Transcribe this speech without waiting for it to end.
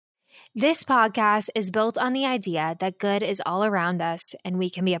This podcast is built on the idea that good is all around us and we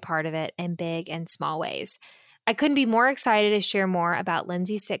can be a part of it in big and small ways. I couldn't be more excited to share more about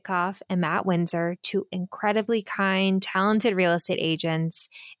Lindsay Sitkoff and Matt Windsor, two incredibly kind, talented real estate agents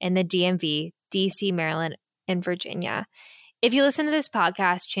in the DMV, DC, Maryland, and Virginia. If you listen to this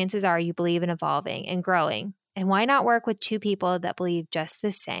podcast, chances are you believe in evolving and growing. And why not work with two people that believe just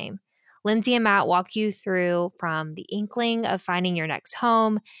the same? Lindsay and Matt walk you through from the inkling of finding your next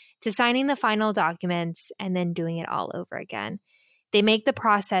home to signing the final documents and then doing it all over again. They make the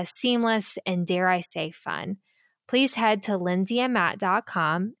process seamless and, dare I say, fun. Please head to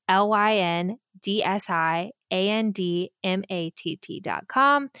lindsayandmatt.com,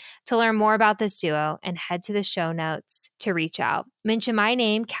 LYNDSIANDMATT.com to learn more about this duo and head to the show notes to reach out. Mention my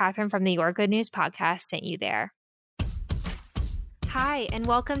name, Catherine from the Your Good News podcast, sent you there. Hi, and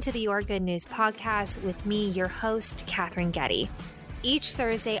welcome to the Your Good News podcast with me, your host, Catherine Getty. Each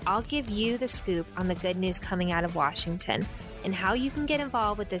Thursday, I'll give you the scoop on the good news coming out of Washington and how you can get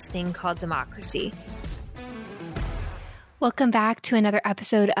involved with this thing called democracy. Welcome back to another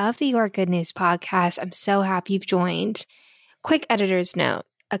episode of the Your Good News podcast. I'm so happy you've joined. Quick editor's note.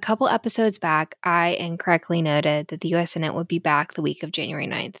 A couple episodes back, I incorrectly noted that the U.S. Senate would be back the week of January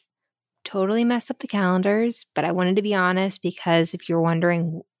 9th. Totally messed up the calendars, but I wanted to be honest because if you're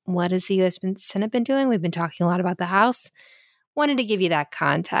wondering what has the U.S. Senate been doing, we've been talking a lot about the House. Wanted to give you that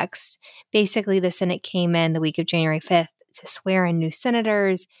context. Basically, the Senate came in the week of January 5th to swear in new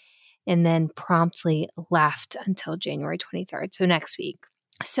senators and then promptly left until January 23rd, so next week.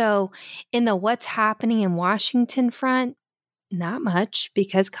 So in the what's happening in Washington front, not much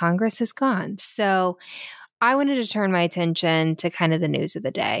because Congress is gone. So I wanted to turn my attention to kind of the news of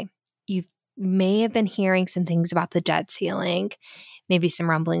the day. You may have been hearing some things about the debt ceiling, maybe some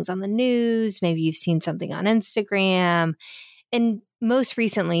rumblings on the news, maybe you've seen something on Instagram. And most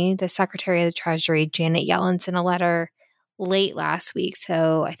recently, the Secretary of the Treasury, Janet Yellen, sent a letter late last week,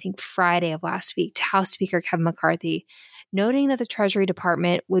 so I think Friday of last week, to House Speaker Kevin McCarthy, noting that the Treasury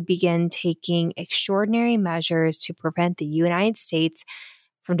Department would begin taking extraordinary measures to prevent the United States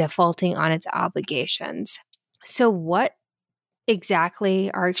from defaulting on its obligations. So what exactly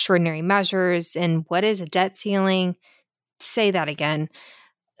are extraordinary measures and what is a debt ceiling? Say that again.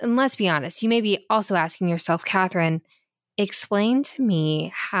 And let's be honest, you may be also asking yourself, Catherine, explain to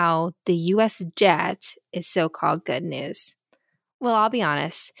me how the U.S. debt is so-called good news. Well, I'll be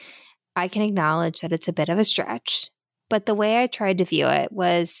honest. I can acknowledge that it's a bit of a stretch, but the way I tried to view it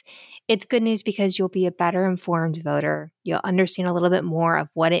was it's good news because you'll be a better informed voter. You'll understand a little bit more of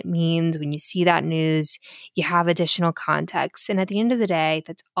what it means when you see that news. You have additional context. And at the end of the day,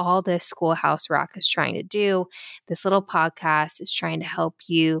 that's all this Schoolhouse Rock is trying to do. This little podcast is trying to help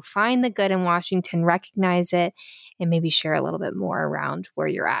you find the good in Washington, recognize it, and maybe share a little bit more around where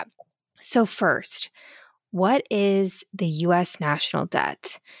you're at. So first, what is the U.S. national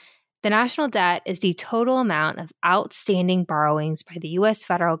debt? The national debt is the total amount of outstanding borrowings by the U.S.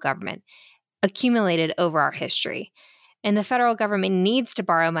 federal government accumulated over our history. And the federal government needs to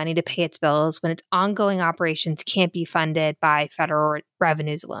borrow money to pay its bills when its ongoing operations can't be funded by federal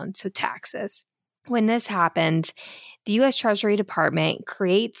revenues alone, so taxes. When this happens, the U.S. Treasury Department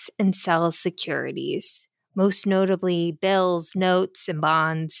creates and sells securities, most notably bills, notes, and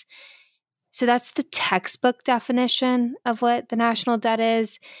bonds. So that's the textbook definition of what the national debt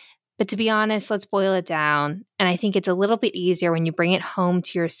is. But to be honest, let's boil it down. And I think it's a little bit easier when you bring it home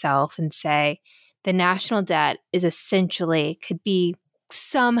to yourself and say the national debt is essentially, could be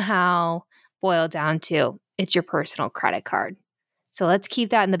somehow boiled down to it's your personal credit card. So let's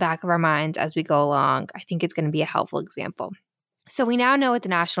keep that in the back of our minds as we go along. I think it's going to be a helpful example. So we now know what the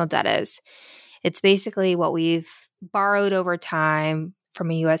national debt is. It's basically what we've borrowed over time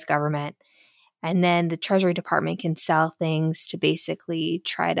from a U.S. government. And then the Treasury Department can sell things to basically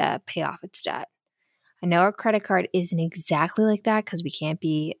try to pay off its debt. I know our credit card isn't exactly like that because we can't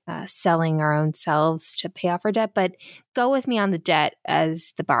be selling our own selves to pay off our debt, but go with me on the debt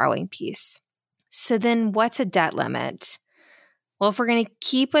as the borrowing piece. So then what's a debt limit? Well, if we're going to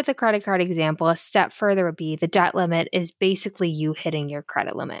keep with the credit card example, a step further would be the debt limit is basically you hitting your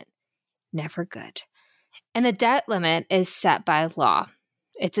credit limit. Never good. And the debt limit is set by law.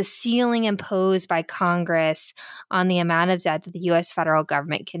 It's a ceiling imposed by Congress on the amount of debt that the U.S. federal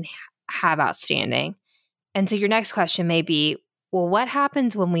government can have outstanding. And so your next question may be, well, what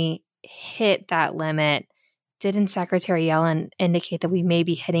happens when we hit that limit? Didn't Secretary Yellen indicate that we may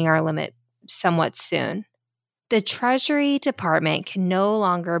be hitting our limit somewhat soon? The Treasury Department can no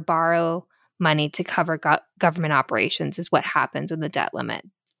longer borrow money to cover government operations is what happens with the debt limit,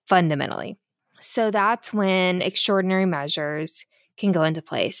 fundamentally. So that's when extraordinary measures can go into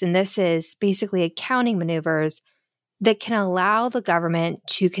place. And this is basically accounting maneuvers that can allow the government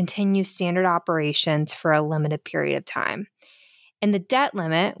to continue standard operations for a limited period of time. And the debt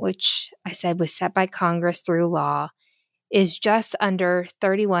limit, which I said was set by Congress through law, is just under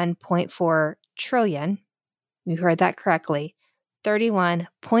 $31.4 trillion. You heard that correctly.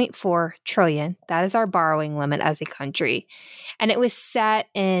 $31.4 trillion. That is our borrowing limit as a country. And it was set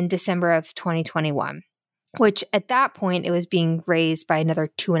in December of 2021, which at that point, it was being raised by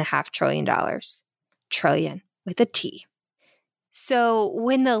another $2.5 trillion. Trillion with a T. So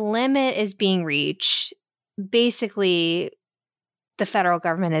when the limit is being reached, basically the federal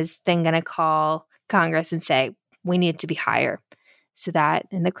government is then going to call Congress and say, we need it to be higher. So that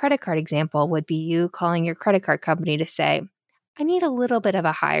in the credit card example would be you calling your credit card company to say, I need a little bit of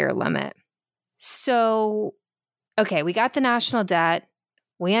a higher limit. So, okay, we got the national debt.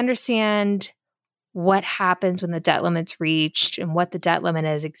 We understand what happens when the debt limit's reached and what the debt limit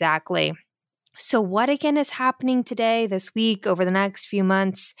is exactly. So what again is happening today, this week, over the next few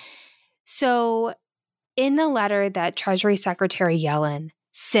months? So in the letter that Treasury Secretary Yellen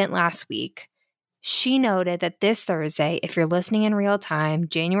sent last week, she noted that this Thursday, if you're listening in real time,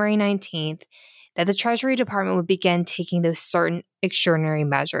 January 19th, that the Treasury Department would begin taking those certain extraordinary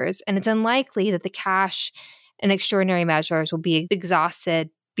measures. And it's unlikely that the cash and extraordinary measures will be exhausted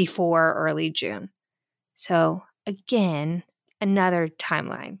before early June. So again, another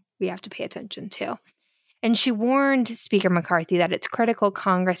timeline we have to pay attention to. And she warned Speaker McCarthy that it's critical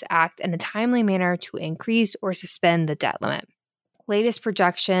Congress act in a timely manner to increase or suspend the debt limit. Latest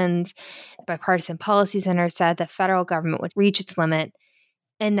projections by Bipartisan Policy Center said the federal government would reach its limit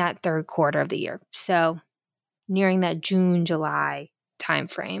in that third quarter of the year. So nearing that June, July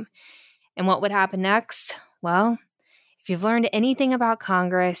timeframe. And what would happen next? Well, if you've learned anything about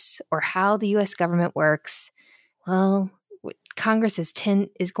Congress or how the U.S. government works, well, Congress is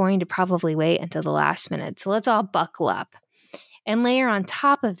going to probably wait until the last minute. So let's all buckle up. And layer on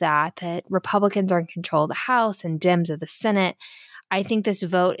top of that Republicans are in control of the House and Dems of the Senate. I think this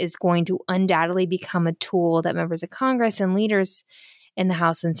vote is going to undoubtedly become a tool that members of Congress and leaders in the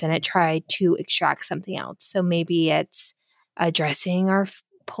House and Senate try to extract something else. So maybe it's addressing or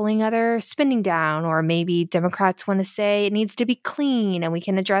pulling other spending down, or maybe Democrats want to say it needs to be clean and we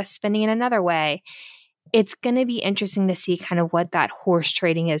can address spending in another way. It's going to be interesting to see kind of what that horse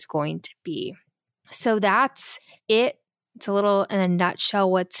trading is going to be. So that's it. It's a little in a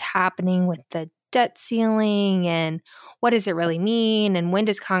nutshell what's happening with the debt ceiling and what does it really mean and when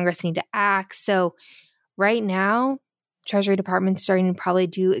does Congress need to act. So right now, Treasury Department's starting to probably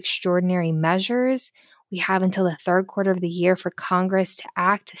do extraordinary measures. We have until the third quarter of the year for Congress to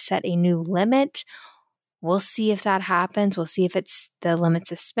act to set a new limit. We'll see if that happens. We'll see if it's the limit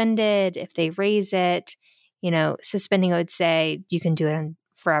suspended, if they raise it. Suspending, I would say you can do it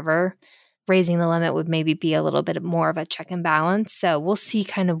forever. Raising the limit would maybe be a little bit more of a check and balance. So we'll see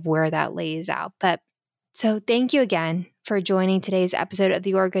kind of where that lays out. So thank you again for joining today's episode of the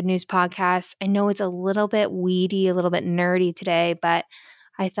Your Good News podcast. I know it's a little bit weedy, a little bit nerdy today, but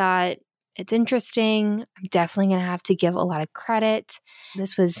I thought it's interesting. I'm definitely going to have to give a lot of credit.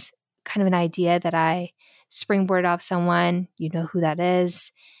 This was kind of an idea that I springboarded off someone. You know who that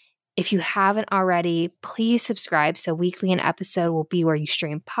is. If you haven't already, please subscribe so weekly an episode will be where you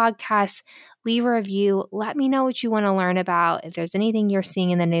stream podcasts. Leave a review. Let me know what you want to learn about. If there's anything you're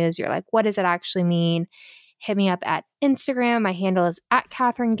seeing in the news, you're like, what does it actually mean? Hit me up at Instagram. My handle is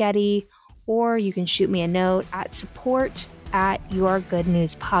 @Catherine Getty, or you can shoot me a note at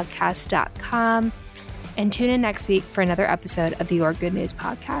support@yourgoodnewspodcast.com. And tune in next week for another episode of the Your Good News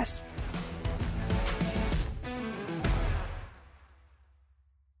podcast.